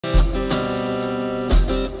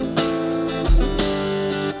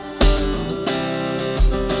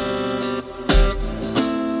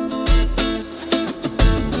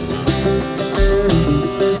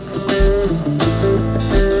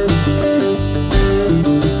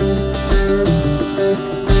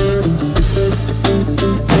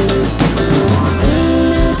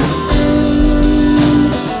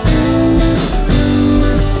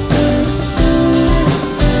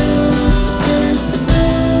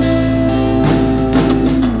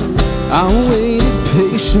I waited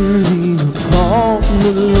patiently upon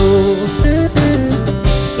the Lord,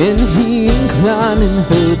 and He inclined and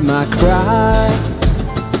heard my cry.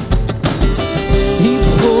 He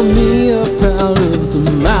pulled me up out of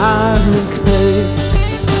the miry clay.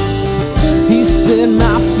 He set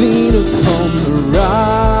my feet upon the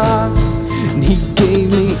rock, and He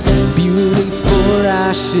gave me beauty for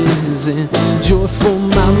ashes, and joy for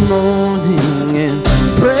my mourning, and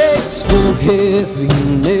praise for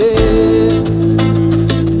heaviness.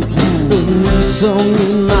 A new song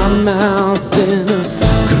in my mouth, and a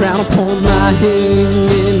crown upon my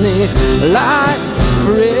head, and a light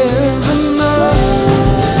forevermore.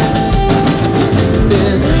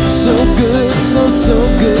 Been so good, so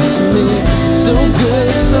good to me. So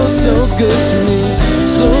good, so good to me.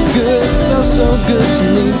 So good, so good to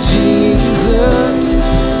me, Jesus.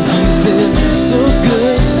 He's been so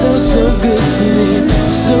good, so good to me.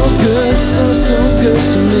 So good, so good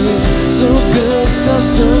to me. So good, so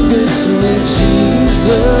good to me,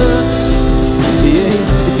 Jesus. Yeah,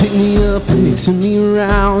 He picked me up and He turned me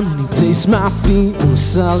around, and He placed my feet on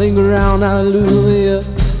solid ground. Hallelujah,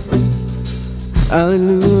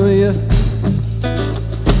 hallelujah.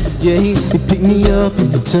 Yeah, He picked me up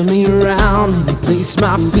and He turned me around, and He placed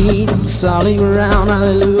my feet on solid ground.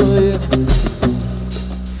 Hallelujah,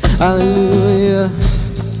 hallelujah.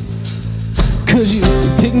 'Cause You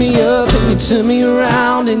picked me up and You turned me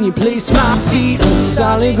around, and You placed my feet on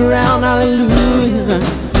solid ground. Hallelujah.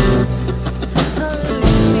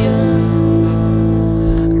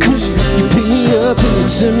 'Cause You picked me up and You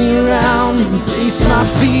turned me around, and You placed my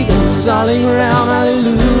feet on solid ground.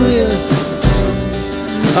 Hallelujah,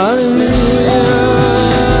 hallelujah.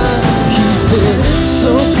 He's been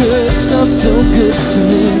so good, so good to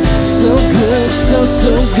me. So good,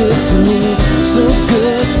 so good to me. So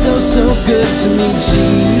good, so good to me,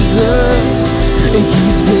 Jesus. And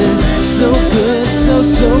He's been so good, so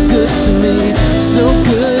good to me. So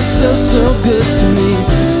good, so good to me.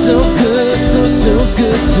 So good, so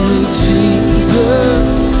good to me,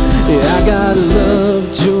 Jesus. Yeah, I got love,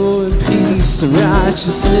 joy, peace, and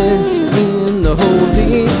righteousness in the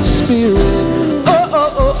Holy Spirit.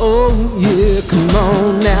 Oh, yeah, come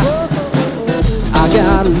on now. I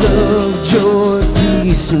got love, joy,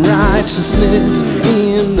 peace, and righteousness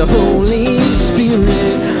in the Holy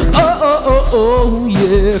Spirit. Oh,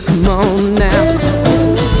 yeah, come on now.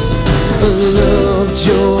 Love,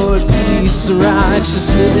 joy, peace, and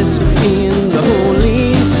righteousness in the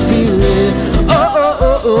Holy Spirit.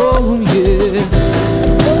 Oh, yeah.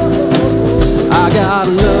 I got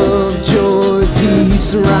love, joy,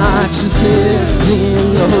 peace, and righteousness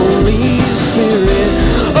in the Holy Spirit.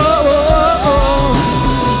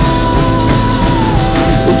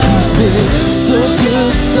 He's been so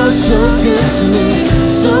good, so good to me.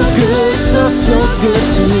 So good, so good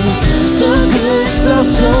to me. So good, so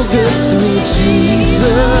good to me,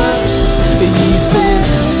 Jesus. He's been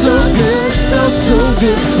so good, so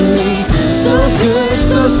good to me. So good,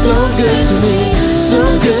 so good to me. So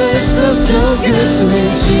good, so good to me,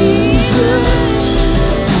 Jesus.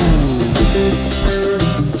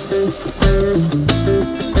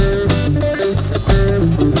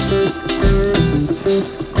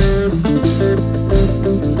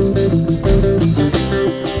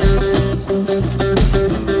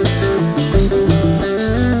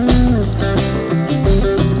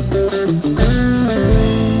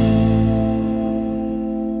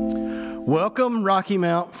 Welcome, Rocky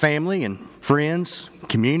Mount family and friends,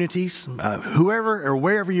 communities, whoever or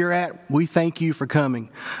wherever you're at, we thank you for coming.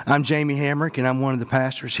 I'm Jamie Hamrick, and I'm one of the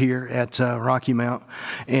pastors here at Rocky Mount.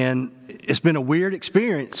 And it's been a weird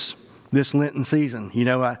experience this Lenten season. You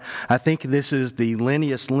know, I think this is the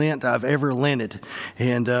lentiest Lent I've ever lented,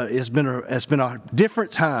 and it's been a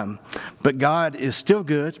different time. But God is still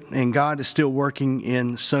good, and God is still working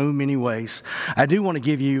in so many ways. I do want to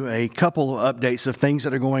give you a couple of updates of things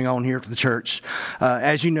that are going on here at the church.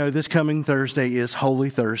 As you know, this coming Thursday is Holy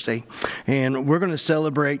Thursday, and we're going to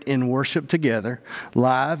celebrate in worship together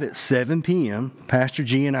live at 7 p.m. Pastor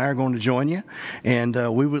G and I are going to join you, and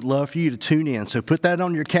we would love for you to tune in. So put that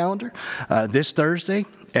on your calendar. This Thursday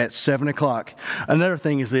at 7 o'clock. Another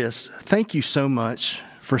thing is this. Thank you so much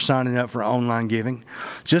for signing up for online giving.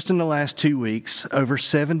 Just in the last 2 weeks, over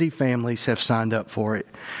 70 families have signed up for it.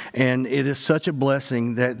 And it is such a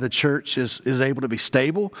blessing that the church is able to be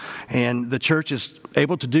stable, and the church is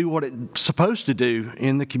able to do what it's supposed to do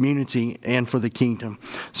in the community and for the kingdom.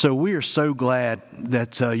 So we are so glad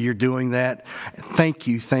that you're doing that. Thank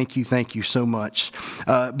you so much.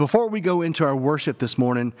 Before we go into our worship this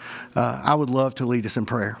morning, I would love to lead us in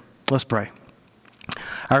prayer. Let's pray.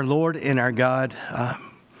 Our Lord and our God,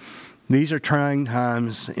 These are trying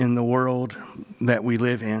times in the world that we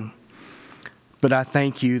live in. But I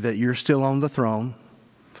thank you that you're still on the throne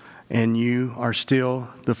and you are still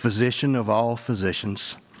the physician of all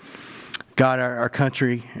physicians. God, our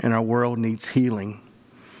country and our world needs healing,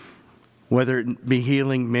 whether it be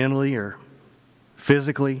healing mentally or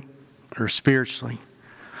physically or spiritually.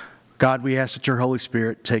 God, we ask that your Holy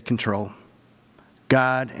Spirit take control.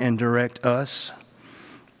 Guide and direct us.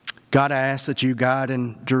 God, I ask that you guide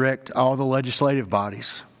and direct all the legislative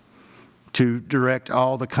bodies, to direct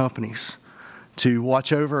all the companies, to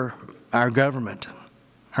watch over our government,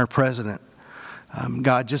 our president.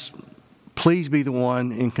 God, just please be the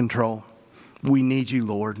one in control. We need you,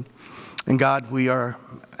 Lord. And God, we are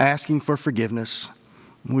asking for forgiveness.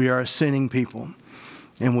 We are a sinning people.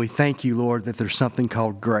 And we thank you, Lord, that there's something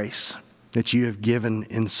called grace that you have given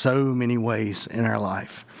in so many ways in our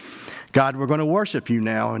life. God, we're going to worship you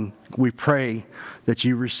now, and we pray that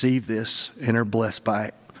you receive this and are blessed by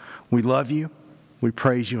it. We love you. We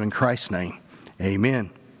praise you in Christ's name. Amen.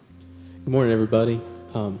 Good morning, everybody.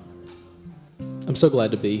 I'm so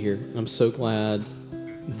glad to be here. I'm so glad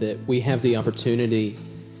that we have the opportunity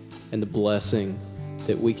and the blessing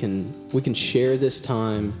that we can share this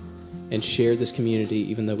time and share this community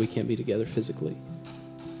even though we can't be together physically.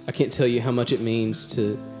 I can't tell you how much it means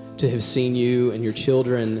to have seen you and your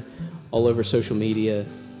children all over social media,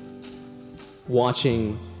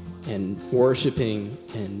 watching and worshiping,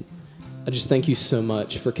 and I just thank you so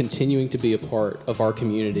much for continuing to be a part of our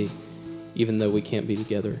community, even though we can't be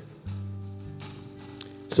together.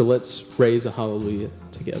 So let's raise a hallelujah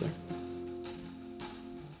together.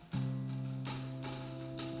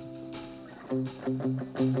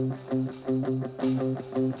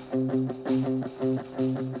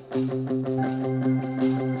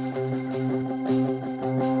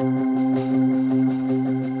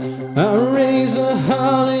 I raise a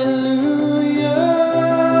hallelujah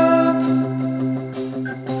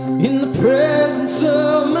in the presence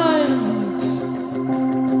of my enemies.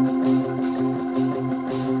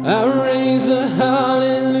 I raise a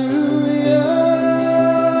hallelujah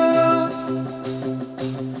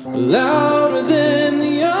louder than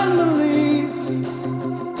the unbelief.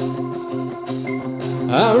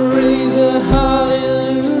 I raise a hallelujah.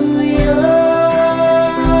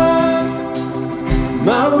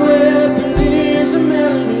 My weapon is a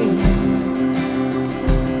melody,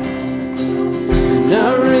 and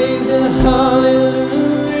I raise a hallelujah.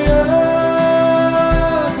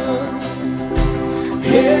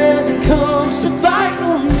 Heaven comes to fight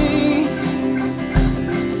for me.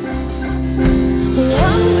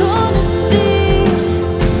 I'm gonna sing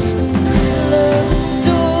in the middle of the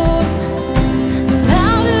storm,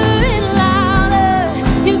 louder and louder.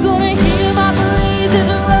 You're gonna hear my praises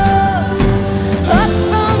roar up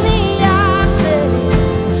from the ashes.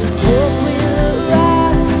 Hope will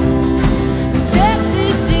arise. Death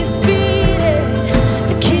is defeated.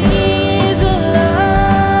 The King is alive.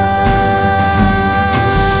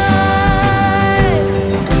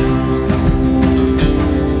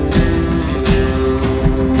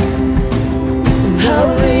 I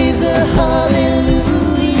raise a hallelujah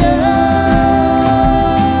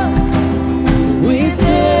with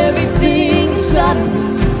everything inside of me.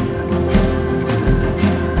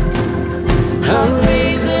 I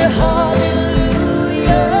raise a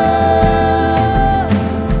hallelujah.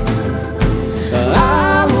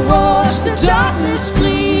 I will watch the darkness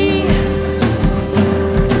flee.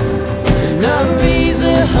 And I raise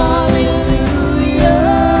a hallelujah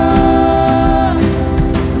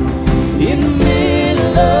in the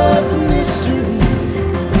middle of the mystery.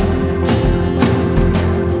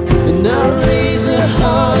 And I raise a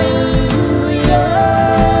hallelujah.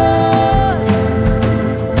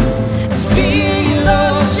 I feel you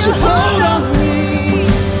lost your hold on me.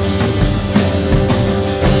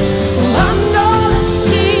 Well, I'm gonna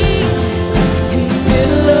sing in the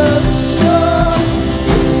middle of the storm,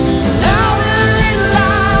 louder and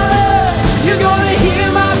louder. You're gonna hear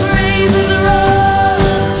my praises roar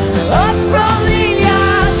up from the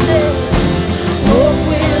ashes. Hope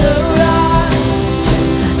will arise.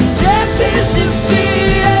 Death is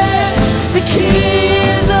defeated. The King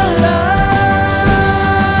is alive.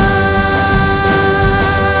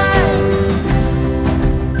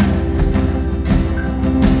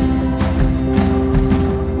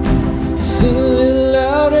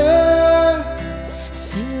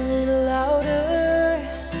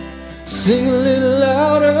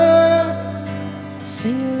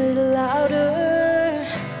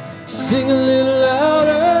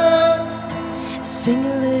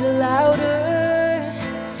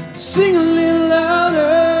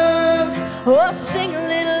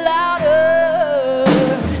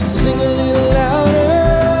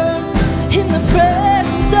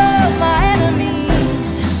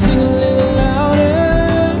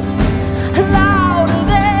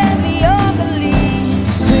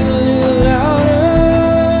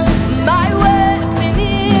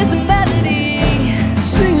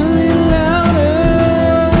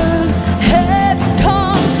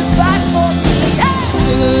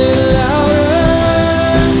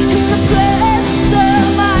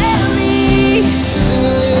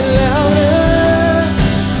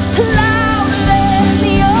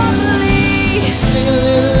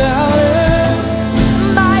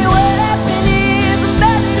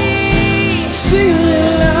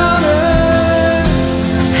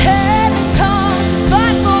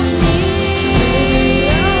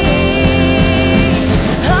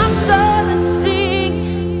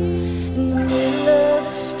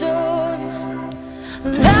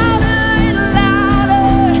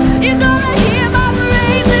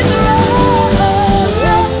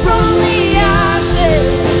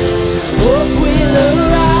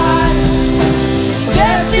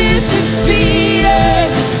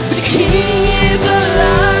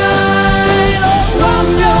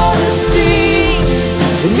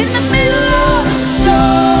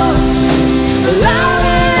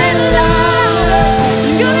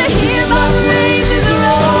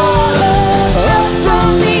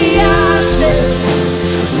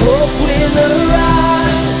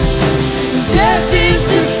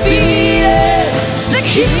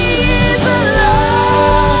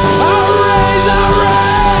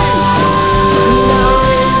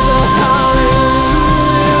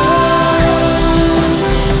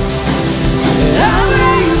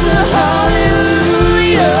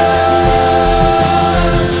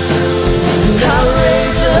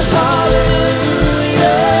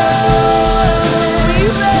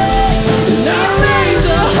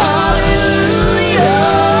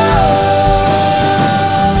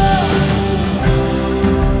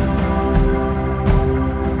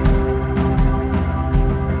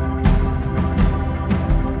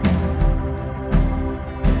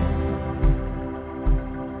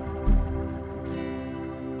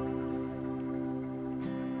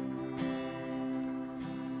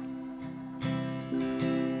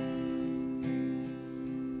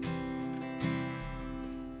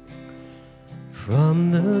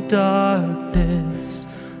 From the darkness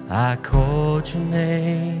I called your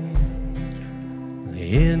name.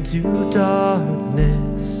 Into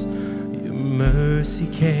darkness your mercy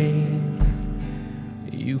came.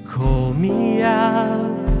 You called me out,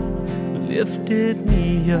 lifted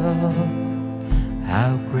me up.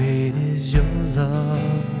 How great is your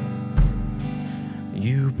love.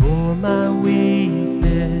 You bore my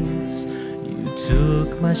weakness, you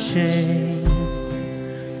took my shame,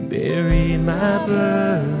 buried my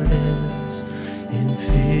burdens in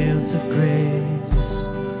fields of grace.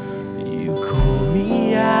 You called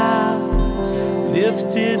me out,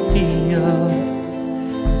 lifted me up.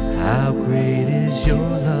 How great is your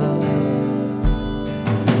love.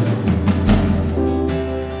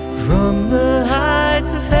 From the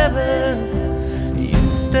heights of heaven you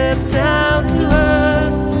stepped down to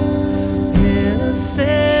earth.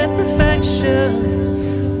 Innocent perfection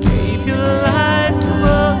gave your life to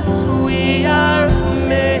us. We are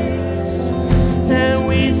amazed and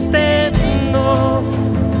we stand in awe,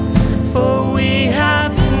 for we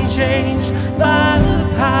have been changed by the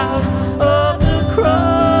power of the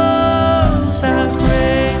cross. How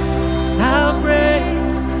great, how great,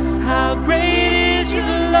 how great is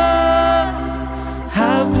your love.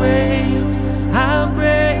 How great, how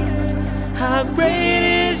great, how great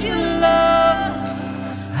is your love.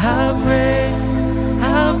 How great,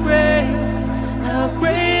 how great, how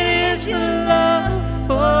great is your love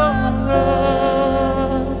for us.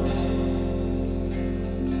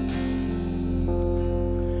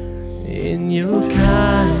 In your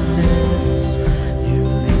kindness you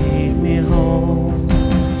lead me home.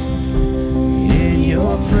 In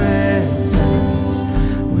your presence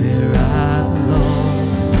where I belong.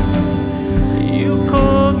 You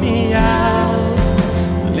called me out,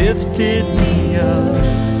 lifted me up.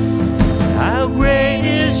 How great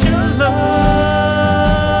is your love.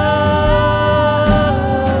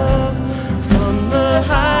 From the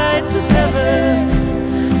heights of heaven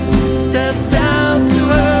you stepped down to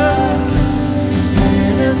earth.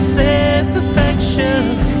 Innocent perfection,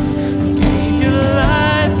 you gave your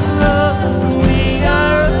life for us. We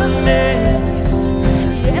are amazed,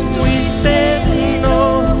 yes we stand in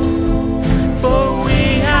awe, for we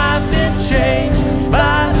have been changed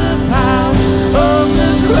by the power of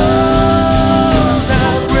the cross.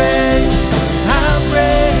 How great, how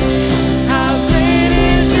great, how great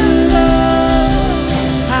is your love.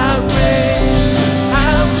 How great,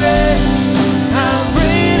 how great, how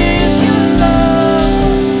great is your love.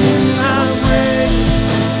 How great,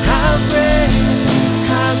 how great,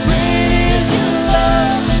 how great is your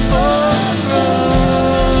love for us.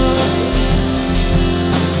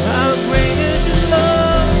 How great is your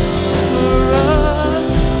love for us.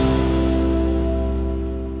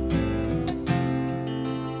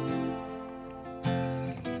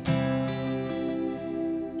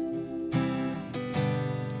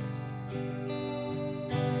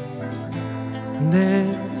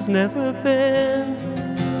 There's never been,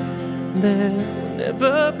 there will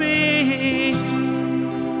never be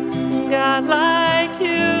God like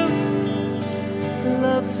you,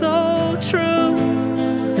 love so true.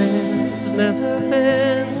 There's never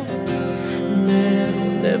been, there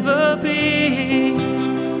will never be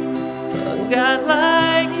a God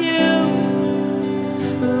like you,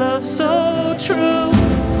 love so true.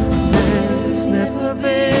 There's never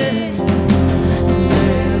been,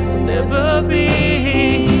 there will never be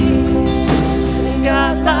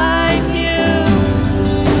God like you,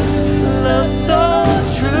 love so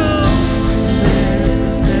true.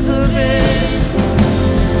 There's never been,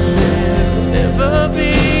 there will never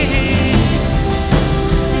be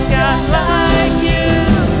God like you,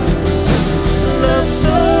 love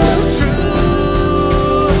so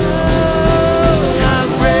true. How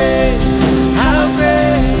great, how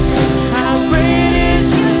great, how great is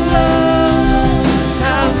your love.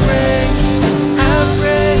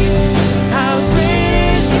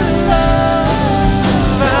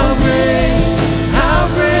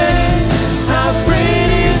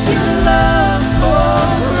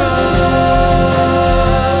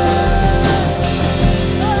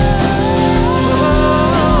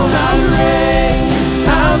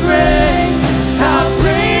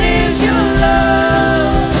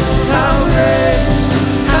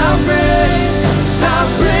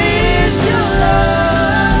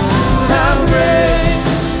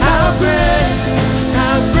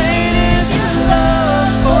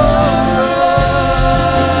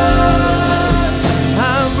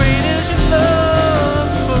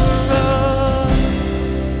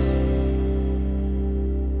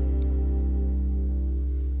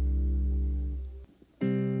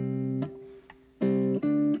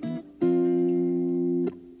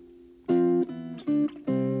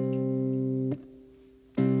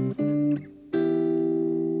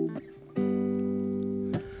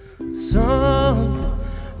 Sometimes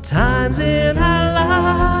in our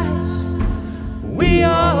lives, we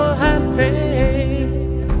all have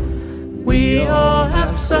pain, we all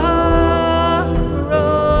have sorrow,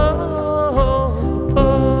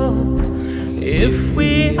 but if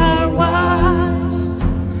we are wise,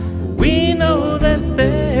 we know that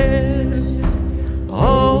there's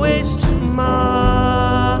always tomorrow.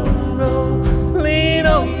 Lean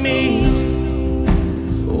on me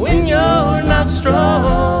when you're not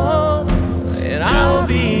strong, and I'll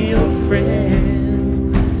be your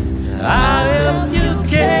friend. I'll help you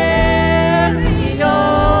carry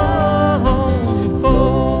on,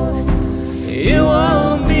 for it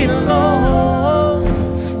won't be long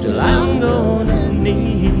till I'm gonna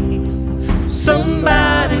need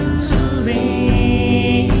somebody to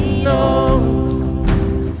lean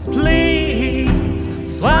on. Please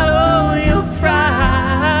swallow your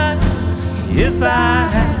pride if I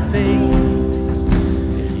have things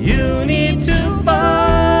you need to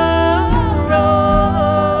borrow,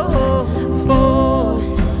 for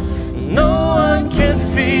no one can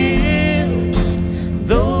feel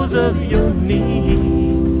those of your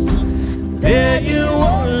needs that you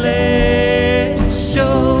won't let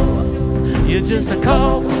show. You just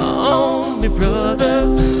call on me, brother,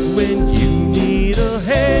 when you need a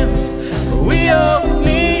hand. We all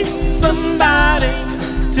need somebody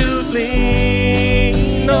to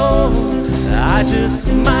lean on. I just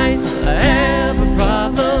might have a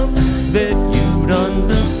problem that you'd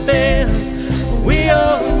understand. We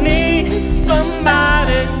all need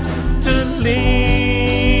somebody to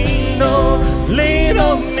lean on. Lean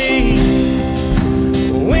on me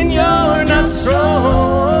when you're not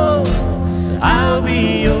strong. I'll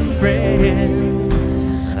be your friend.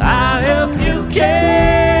 I'll help you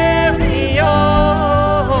carry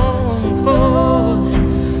on, for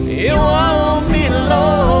it won't be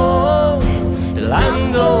long till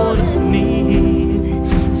I'm gonna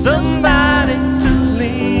need somebody to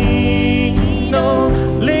lean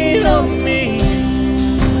on. Lean on me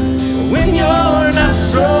when you're not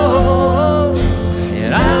strong,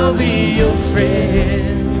 and I'll be your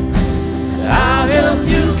friend. I'll help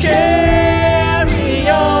you carry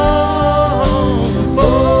on,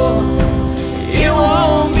 for it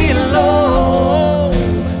won't be long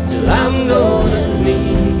till I'm gonna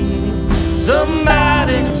need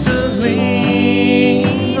somebody to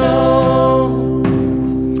lean on.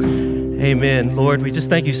 Amen. Lord, we just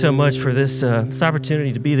thank you so much for this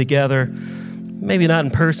opportunity to be together. Maybe not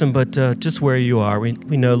in person, but just where you are. We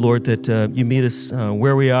know, Lord, that you meet us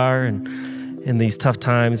where we are, and in these tough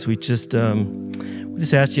times, we just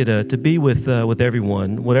ask you to be with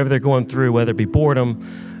everyone, whatever they're going through, whether it be boredom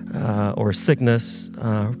or sickness.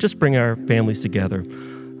 Just bring our families together.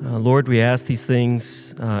 Lord, we ask these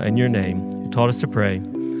things in your name. You taught us to pray.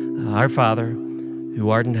 Our Father, who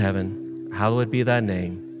art in heaven, hallowed be thy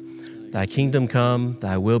name. Thy kingdom come,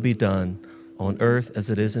 thy will be done, on earth as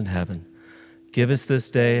it is in heaven. Give us this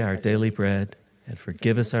day our daily bread, and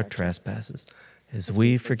forgive us our trespasses, as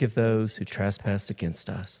we forgive those who trespass against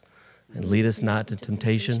us. And lead us not into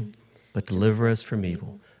temptation, but deliver us from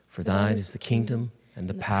evil. For thine is the kingdom, and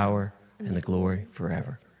the power, and the glory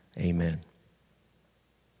forever. Amen.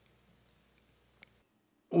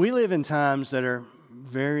 We live in times that are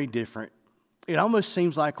very different. It almost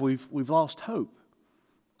seems like we've lost hope.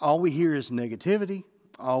 All we hear is negativity.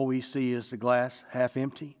 All we see is the glass half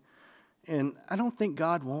empty. And I don't think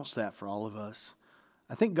God wants that for all of us.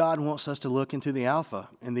 I think God wants us to look into the Alpha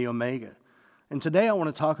and the Omega. And today I want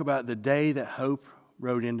to talk about the day that hope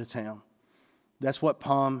rode into town. That's what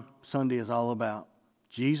Palm Sunday is all about.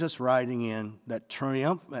 Jesus riding in that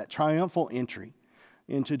triumphal entry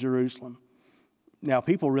into Jerusalem. Now,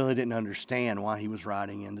 people really didn't understand why he was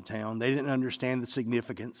riding into town. They didn't understand the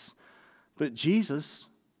significance. But Jesus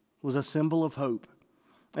was a symbol of hope.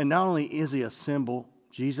 And not only is he a symbol,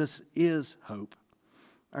 Jesus is hope.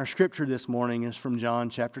 Our scripture this morning is from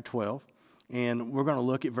John chapter 12, and we're going to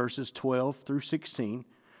look at verses 12 through 16.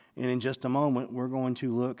 And in just a moment, we're going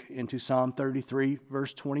to look into Psalm 33,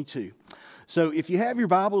 verse 22. So if you have your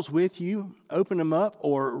Bibles with you, open them up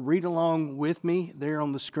or read along with me there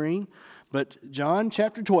on the screen. But John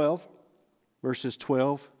chapter 12, verses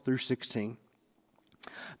 12 through 16.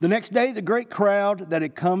 The next day, the great crowd that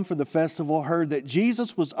had come for the festival heard that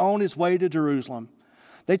Jesus was on his way to Jerusalem.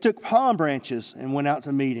 They took palm branches and went out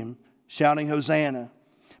to meet him, shouting, "Hosanna!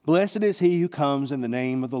 Blessed is he who comes in the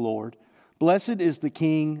name of the Lord. Blessed is the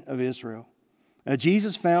King of Israel." Now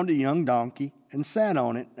Jesus found a young donkey and sat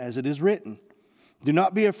on it, as it is written, "Do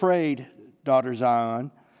not be afraid, daughter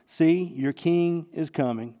Zion. See, your king is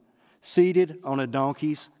coming, seated on a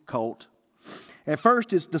donkey's colt." At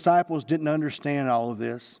first, his disciples didn't understand all of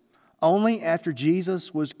this. Only after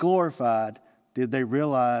Jesus was glorified did they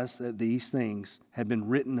realize that these things had been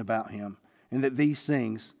written about him and that these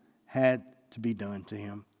things had to be done to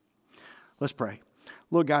him. Let's pray.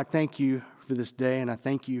 Lord God, thank you for this day, and I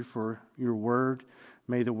thank you for your word.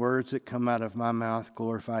 May the words that come out of my mouth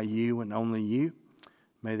glorify you and only you.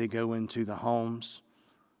 May they go into the homes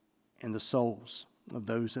and the souls of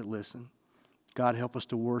those that listen. God, help us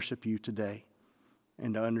to worship you today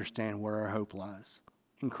and to understand where our hope lies.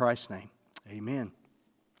 In Christ's name, amen.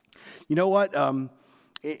 You know what?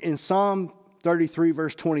 In Psalm 33,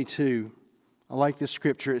 verse 22, I like this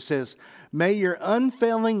scripture. It says, "May your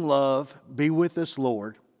unfailing love be with us,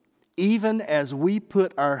 Lord, even as we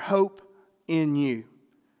put our hope in you."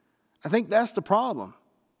 I think that's the problem.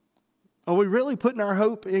 Are we really putting our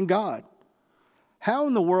hope in God? How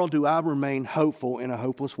in the world do I remain hopeful in a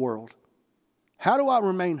hopeless world? How do I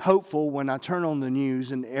remain hopeful when I turn on the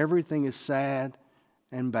news and everything is sad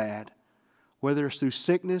and bad? Whether it's through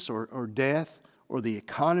sickness or death or the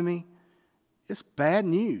economy, it's bad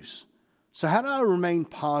news. So how do I remain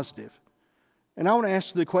positive? And I want to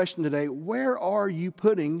ask you the question today, where are you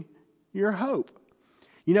putting your hope?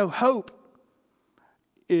 You know, hope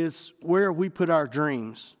is where we put our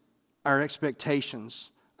dreams, our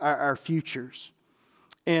expectations, our futures.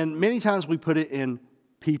 And many times we put it in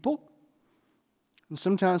people, and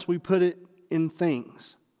sometimes we put it in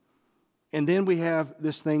things. And then we have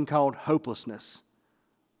this thing called hopelessness,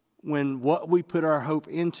 when what we put our hope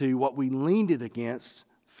into, what we leaned it against,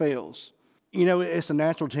 fails. You know, it's a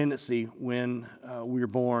natural tendency when we're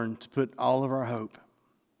born to put all of our hope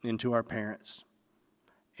into our parents.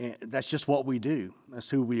 And that's just what we do. That's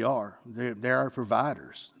who we are. They're our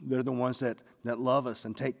providers. They're the ones that love us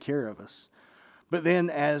and take care of us. But then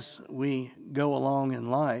as we go along in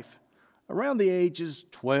life, around the ages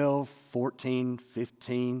 12, 14,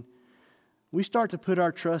 15, we start to put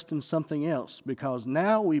our trust in something else because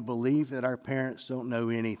now we believe that our parents don't know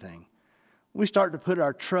anything. We start to put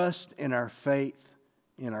our trust and our faith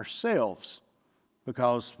in ourselves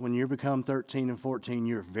because when you become 13 and 14,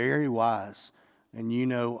 you're very wise and you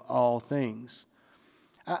know all things.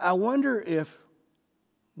 I wonder if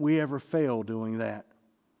we ever fail doing that.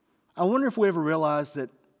 I wonder if we ever realize that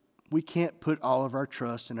we can't put all of our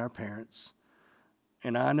trust in our parents.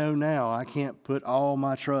 And I know now I can't put all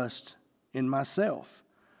my trust in myself.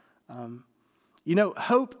 You know,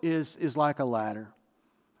 hope is like a ladder.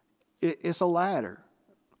 It's a ladder.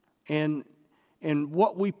 And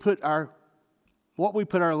what we put our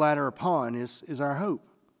ladder upon is our hope.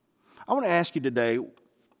 I want to ask you today,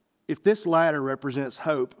 if this ladder represents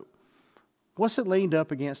hope, what's it leaned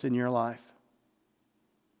up against in your life?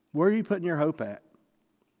 Where are you putting your hope at?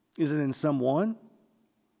 Is it in someone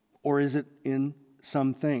or is it in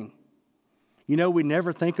something? You know, we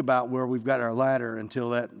never think about where we've got our ladder until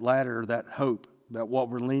that ladder, that hope, that what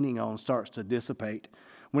we're leaning on starts to dissipate,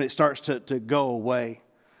 when it starts to go away,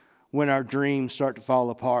 when our dreams start to fall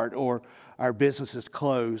apart or our businesses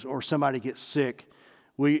close or somebody gets sick.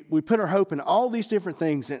 We put our hope in all these different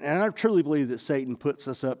things, and I truly believe that Satan puts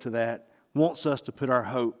us up to that, wants us to put our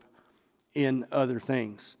hope in other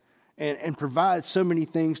things, and provides so many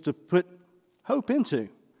things to put hope into.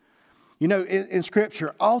 You know, in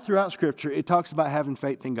Scripture, all throughout Scripture, it talks about having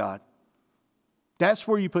faith in God. That's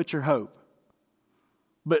where you put your hope.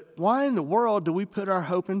 But why in the world do we put our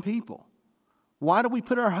hope in people? Why do we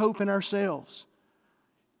put our hope in ourselves?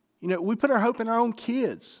 You know, we put our hope in our own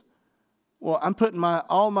kids. Well, I'm putting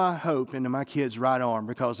all my hope into my kid's right arm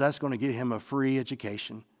because that's going to get him a free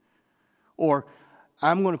education. Or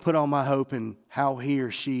I'm going to put all my hope in how he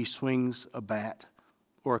or she swings a bat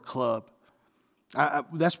or a club.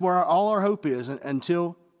 That's where all our hope is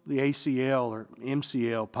until the ACL or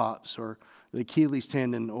MCL pops or the Achilles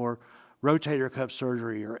tendon or rotator cuff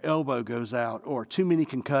surgery or elbow goes out or too many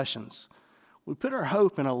concussions. We put our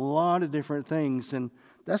hope in a lot of different things, and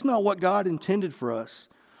that's not what God intended for us.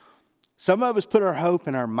 Some of us put our hope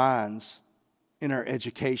in our minds, in our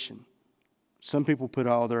education. Some people put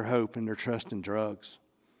all their hope in their trust in drugs.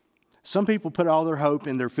 Some people put all their hope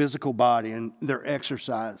in their physical body and their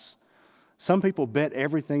exercise. Some people bet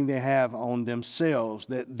everything they have on themselves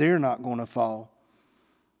that they're not going to fall.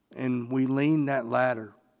 And we lean that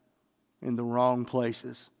ladder in the wrong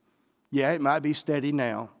places. Yeah, it might be steady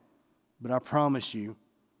now, but I promise you,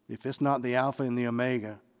 if it's not the Alpha and the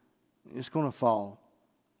Omega, it's going to fall,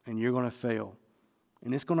 and you're going to fail,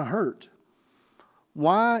 and it's going to hurt.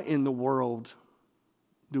 Why in the world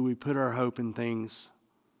do we put our hope in things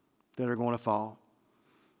that are going to fall?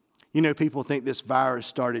 You know, people think this virus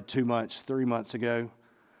started 3 months ago.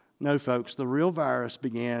 No, folks, the real virus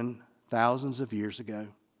began thousands of years ago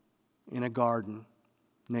in a garden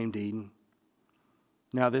named Eden.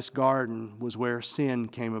 Now, this garden was where sin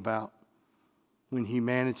came about, when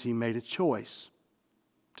humanity made a choice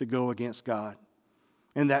to go against God.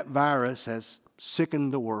 And that virus has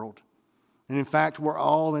sickened the world. And in fact, we're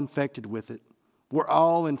all infected with it. We're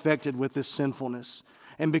all infected with this sinfulness.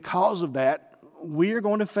 And because of that, we are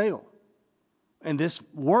going to fail. And this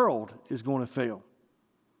world is going to fail.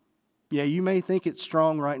 Yeah, you may think it's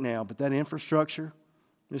strong right now, but that infrastructure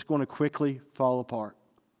is going to quickly fall apart.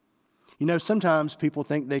 You know, sometimes people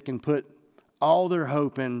think they can put all their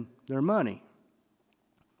hope in their money.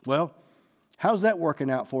 Well, how's that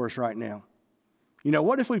working out for us right now? You know,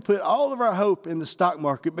 what if we put all of our hope in the stock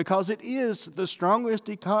market, because it is the strongest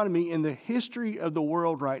economy in the history of the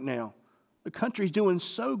world right now? The country's doing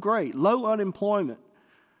so great, low unemployment.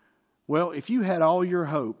 Well, if you had all your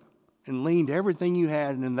hope and leaned everything you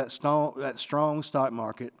had in that strong stock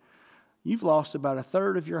market, you've lost about a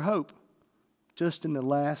third of your hope just in the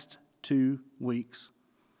last 2 weeks.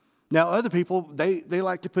 Now, other people, they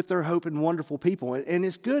like to put their hope in wonderful people, and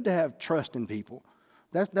it's good to have trust in people.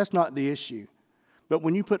 That's not the issue. But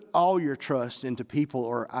when you put all your trust into people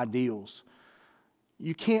or ideals,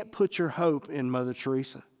 you can't put your hope in Mother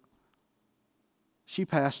Teresa. She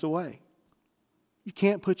passed away. You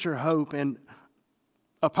can't put your hope in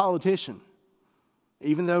a politician.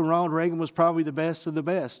 Even though Ronald Reagan was probably the best of the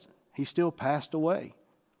best, he still passed away.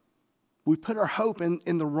 We put our hope in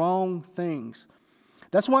the wrong things.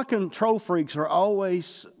 That's why control freaks are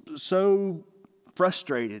always so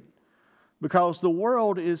frustrated, because the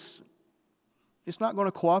world it's not going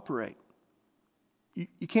to cooperate.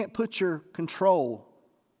 You can't put your control,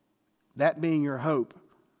 that being your hope.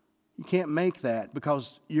 You can't make that,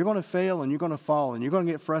 because you're going to fail and you're going to fall and you're going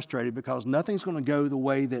to get frustrated because nothing's going to go the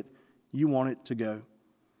way that you want it to go.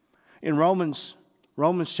 In Romans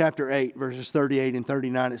chapter 8, verses 38 and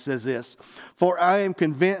 39, it says this: "For I am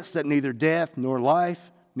convinced that neither death nor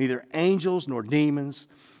life, neither angels nor demons,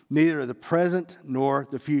 neither the present nor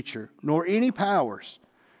the future, nor any powers,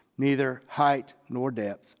 neither height nor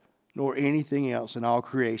depth, nor anything else in all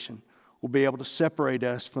creation will be able to separate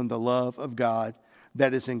us from the love of God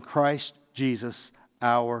that is in Christ Jesus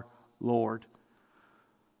our Lord."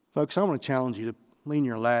 Folks, I want to challenge you to lean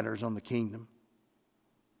your ladders on the kingdom.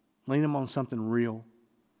 Lean them on something real.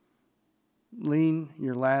 Lean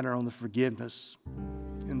your ladder on the forgiveness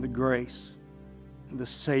and the grace and the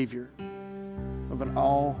Savior of an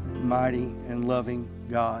almighty and loving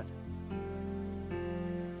God.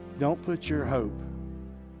 Don't put your hope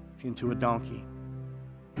into a donkey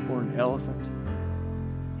or an elephant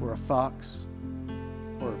or a fox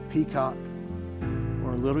or a peacock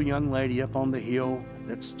or a little young lady up on the hill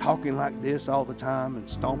that's talking like this all the time and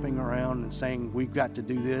stomping around and saying, we've got to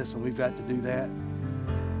do this and we've got to do that.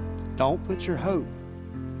 Don't put your hope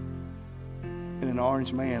in an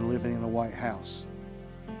orange man living in a white house.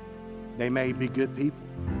 They may be good people.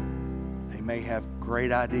 They may have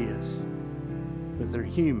great ideas, but they're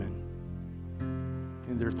human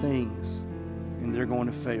and they're things and they're going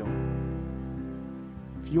to fail.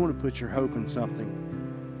 If you want to put your hope in something,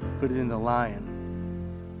 put it in the lion.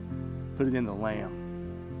 Put it in the lamb.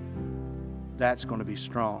 That's going to be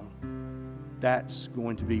strong. That's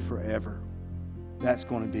going to be forever. That's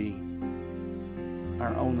going to be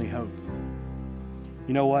our only hope.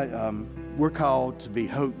 You know what? We're called to be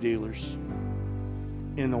hope dealers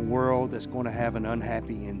in a world that's going to have an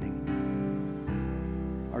unhappy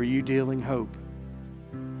ending. Are you dealing hope?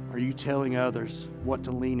 Are you telling others what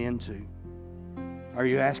to lean into? Are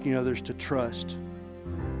you asking others to trust?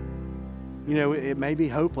 You know, it may be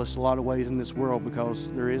hopeless a lot of ways in this world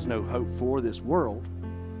because there is no hope for this world,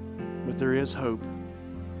 but there is hope,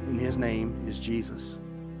 and His name is Jesus.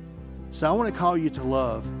 So I want to call you to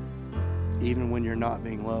love even when you're not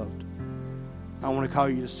being loved. I want to call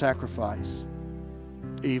you to sacrifice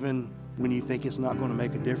even when you think it's not going to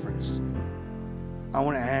make a difference. I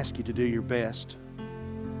want to ask you to do your best.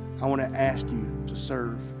 I want to ask you to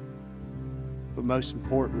serve. But most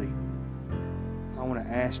importantly, I want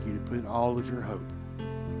to ask you to put all of your hope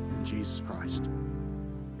in Jesus Christ.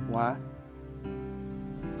 Why?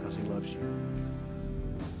 Because He loves you.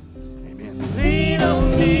 Amen. Lean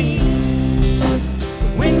on me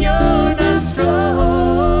when you're not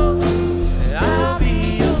strong. I'll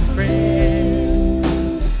be your friend.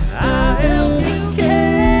 I'll help you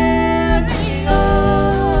carry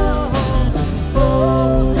on.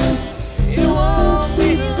 Oh, it won't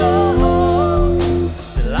be long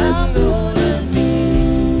till I'm gonna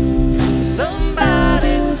need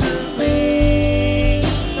somebody to lean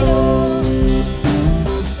on.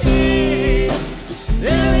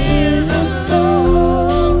 There is a Lord.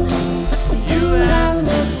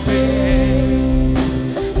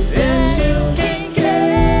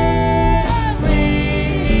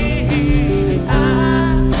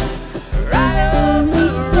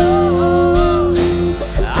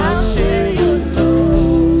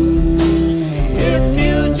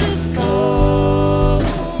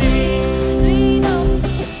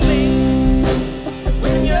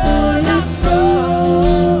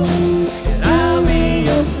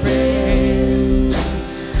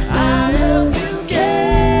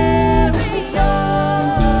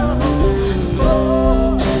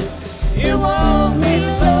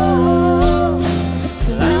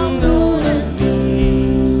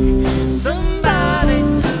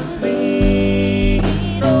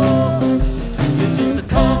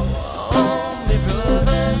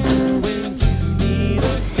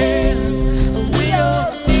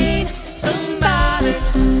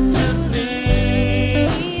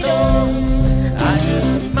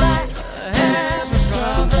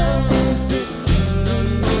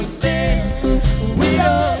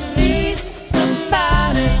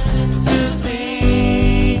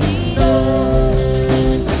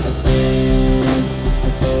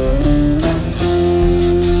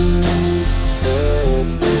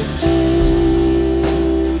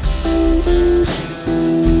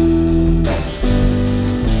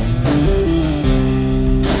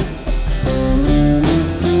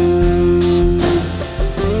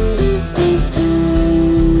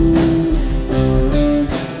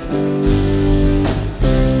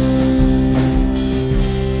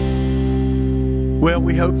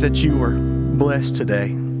 that you were blessed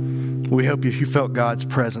today. We hope you felt God's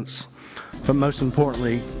presence. But most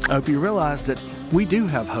importantly, I hope you realize that we do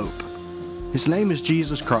have hope. His name is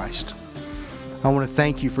Jesus Christ. I want to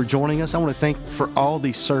thank you for joining us. I want to thank for all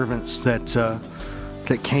these servants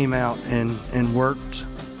that came out and worked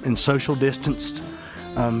and social distanced,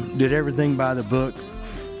 did everything by the book,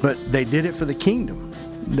 but they did it for the kingdom.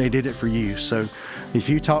 They did it for you. So if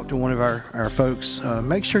you talk to one of our folks,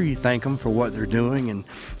 make sure you thank them for what they're doing and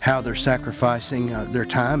how they're sacrificing their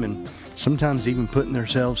time and sometimes even putting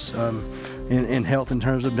themselves in health in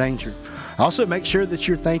terms of danger. Also, make sure that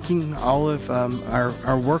you're thanking all of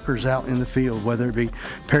our workers out in the field, whether it be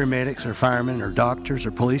paramedics or firemen or doctors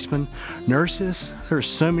or policemen, nurses. There are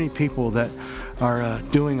so many people that are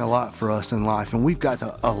doing a lot for us in life, and we've got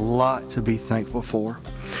a lot to be thankful for.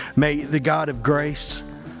 May the God of grace,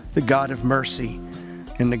 the God of mercy,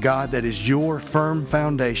 and the God that is your firm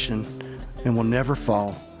foundation and will never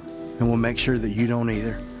fall and will make sure that you don't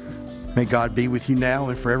either. May God be with you now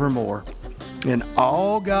and forevermore. And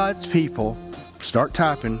all God's people, start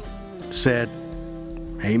typing, said,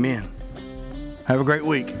 Amen. Have a great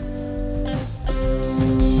week.